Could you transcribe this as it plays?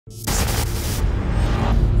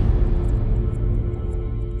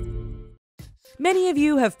Many of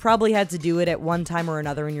you have probably had to do it at one time or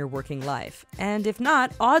another in your working life, and if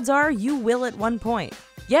not, odds are you will at one point.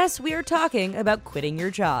 Yes, we are talking about quitting your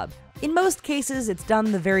job. In most cases, it's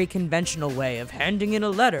done the very conventional way of handing in a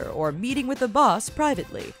letter or meeting with the boss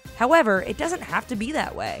privately. However, it doesn't have to be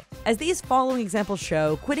that way. As these following examples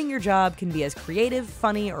show, quitting your job can be as creative,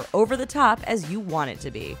 funny, or over the top as you want it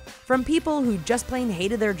to be. From people who just plain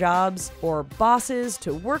hated their jobs, or bosses,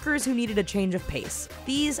 to workers who needed a change of pace.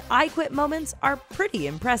 These I quit moments are pretty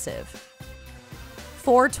impressive.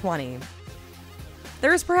 420.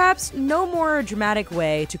 There is perhaps no more dramatic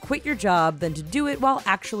way to quit your job than to do it while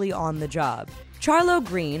actually on the job. Charlo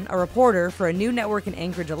Green, a reporter for a new network in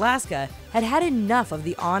Anchorage, Alaska, had had enough of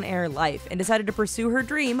the on-air life and decided to pursue her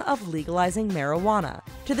dream of legalizing marijuana.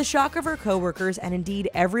 To the shock of her coworkers and indeed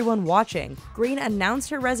everyone watching, Green announced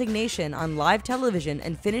her resignation on live television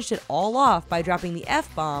and finished it all off by dropping the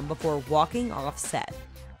F-bomb before walking off set.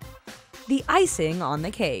 The icing on the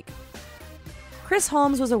cake. Chris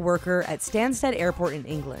Holmes was a worker at Stansted Airport in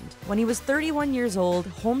England. When he was 31 years old,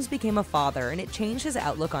 Holmes became a father, and it changed his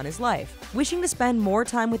outlook on his life. Wishing to spend more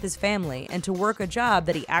time with his family and to work a job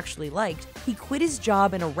that he actually liked, he quit his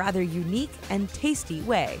job in a rather unique and tasty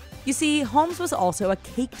way. You see, Holmes was also a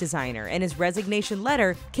cake designer, and his resignation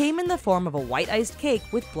letter came in the form of a white iced cake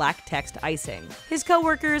with black text icing. His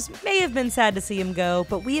coworkers may have been sad to see him go,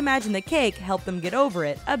 but we imagine the cake helped them get over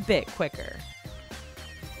it a bit quicker.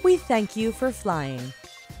 We thank you for flying.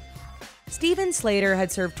 Steven Slater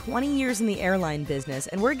had served 20 years in the airline business,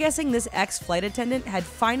 and we're guessing this ex-flight attendant had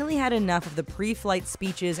finally had enough of the pre-flight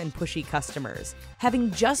speeches and pushy customers. Having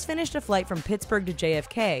just finished a flight from Pittsburgh to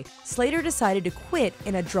JFK, Slater decided to quit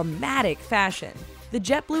in a dramatic fashion. The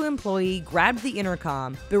JetBlue employee grabbed the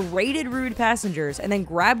intercom, berated rude passengers, and then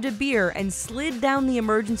grabbed a beer and slid down the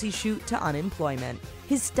emergency chute to unemployment.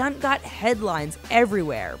 His stunt got headlines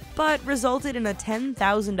everywhere, but resulted in a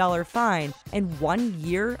 $10,000 fine and 1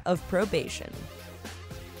 year of probation.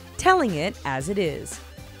 Telling it as it is.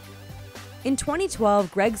 In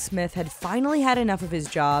 2012, Greg Smith had finally had enough of his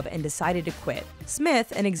job and decided to quit.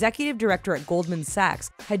 Smith, an executive director at Goldman Sachs,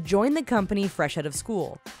 had joined the company fresh out of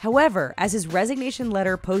school. However, as his resignation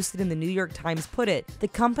letter posted in the New York Times put it, the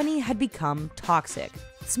company had become toxic.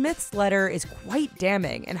 Smith's letter is quite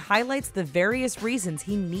damning and highlights the various reasons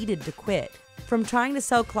he needed to quit. From trying to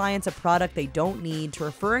sell clients a product they don't need to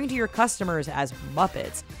referring to your customers as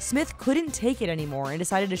Muppets, Smith couldn't take it anymore and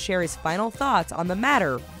decided to share his final thoughts on the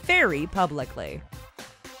matter very publicly.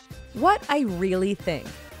 What I really think.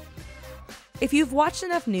 If you've watched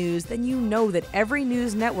enough news, then you know that every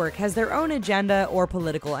news network has their own agenda or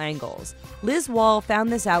political angles. Liz Wall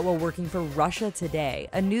found this out while working for Russia Today,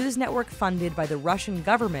 a news network funded by the Russian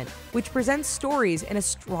government, which presents stories in a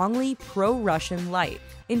strongly pro-Russian light.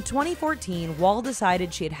 In 2014, Wall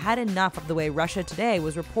decided she had had enough of the way Russia Today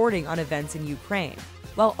was reporting on events in Ukraine.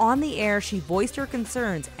 While on the air, she voiced her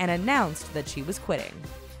concerns and announced that she was quitting.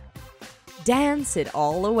 Dance it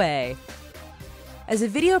all away. As a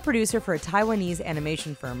video producer for a Taiwanese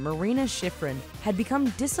animation firm, Marina Schifrin had become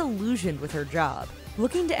disillusioned with her job.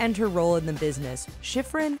 Looking to end her role in the business,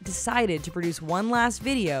 Schifrin decided to produce one last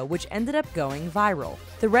video, which ended up going viral.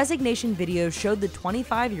 The resignation video showed the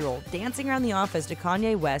 25-year-old dancing around the office to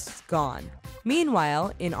Kanye West's Gone.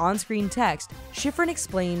 Meanwhile, in on-screen text, Schifrin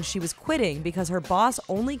explained she was quitting because her boss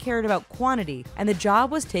only cared about quantity and the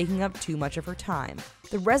job was taking up too much of her time.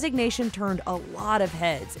 The resignation turned a lot of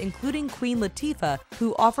heads, including Queen Latifah,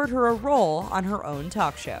 who offered her a role on her own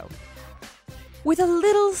talk show. With a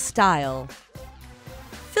little style.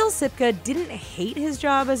 Phil Sipka didn't hate his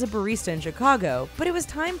job as a barista in Chicago, but it was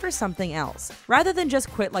time for something else. Rather than just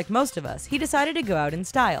quit like most of us, he decided to go out in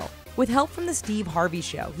style. With help from the Steve Harvey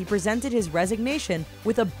Show, he presented his resignation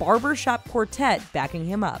with a barbershop quartet backing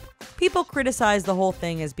him up. People criticized the whole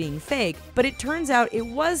thing as being fake, but it turns out it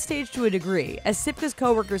was staged to a degree. As Sipka's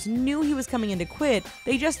coworkers knew he was coming in to quit,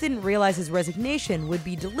 they just didn't realize his resignation would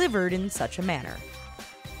be delivered in such a manner.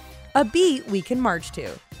 A beat we can march to.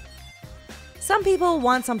 Some people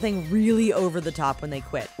want something really over the top when they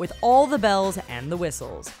quit, with all the bells and the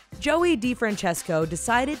whistles. Joey DeFrancesco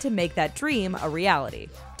decided to make that dream a reality.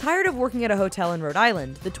 Tired of working at a hotel in Rhode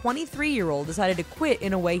Island, the 23-year-old decided to quit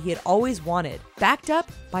in a way he had always wanted, backed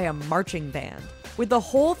up by a marching band. With the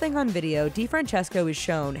whole thing on video, DeFrancesco is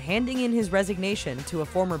shown handing in his resignation to a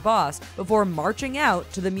former boss before marching out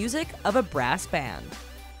to the music of a brass band.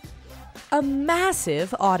 A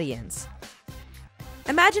massive audience.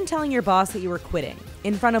 Imagine telling your boss that you were quitting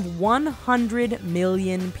in front of 100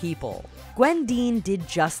 million people. Gwen Dean did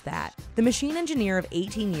just that. The machine engineer of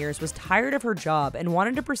 18 years was tired of her job and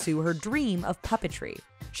wanted to pursue her dream of puppetry.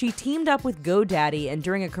 She teamed up with GoDaddy, and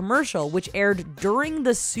during a commercial which aired during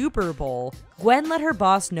the Super Bowl, Gwen let her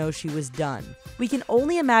boss know she was done. We can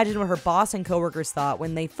only imagine what her boss and coworkers thought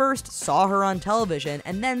when they first saw her on television,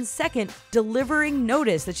 and then second, delivering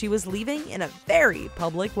notice that she was leaving in a very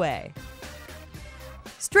public way.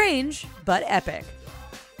 Strange, but epic.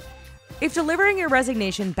 If delivering your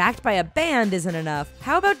resignation backed by a band isn't enough,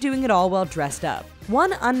 how about doing it all while dressed up?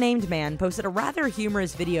 One unnamed man posted a rather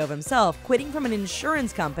humorous video of himself quitting from an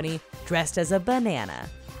insurance company dressed as a banana.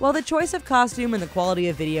 While the choice of costume and the quality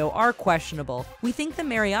of video are questionable, we think the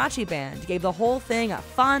mariachi band gave the whole thing a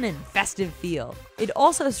fun and festive feel. It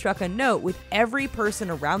also struck a note with every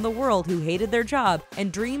person around the world who hated their job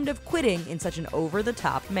and dreamed of quitting in such an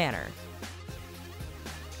over-the-top manner.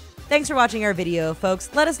 Thanks for watching our video, folks.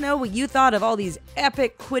 Let us know what you thought of all these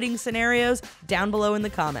epic quitting scenarios down below in the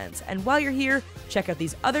comments. And while you're here, check out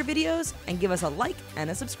these other videos and give us a like and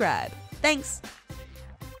a subscribe. Thanks!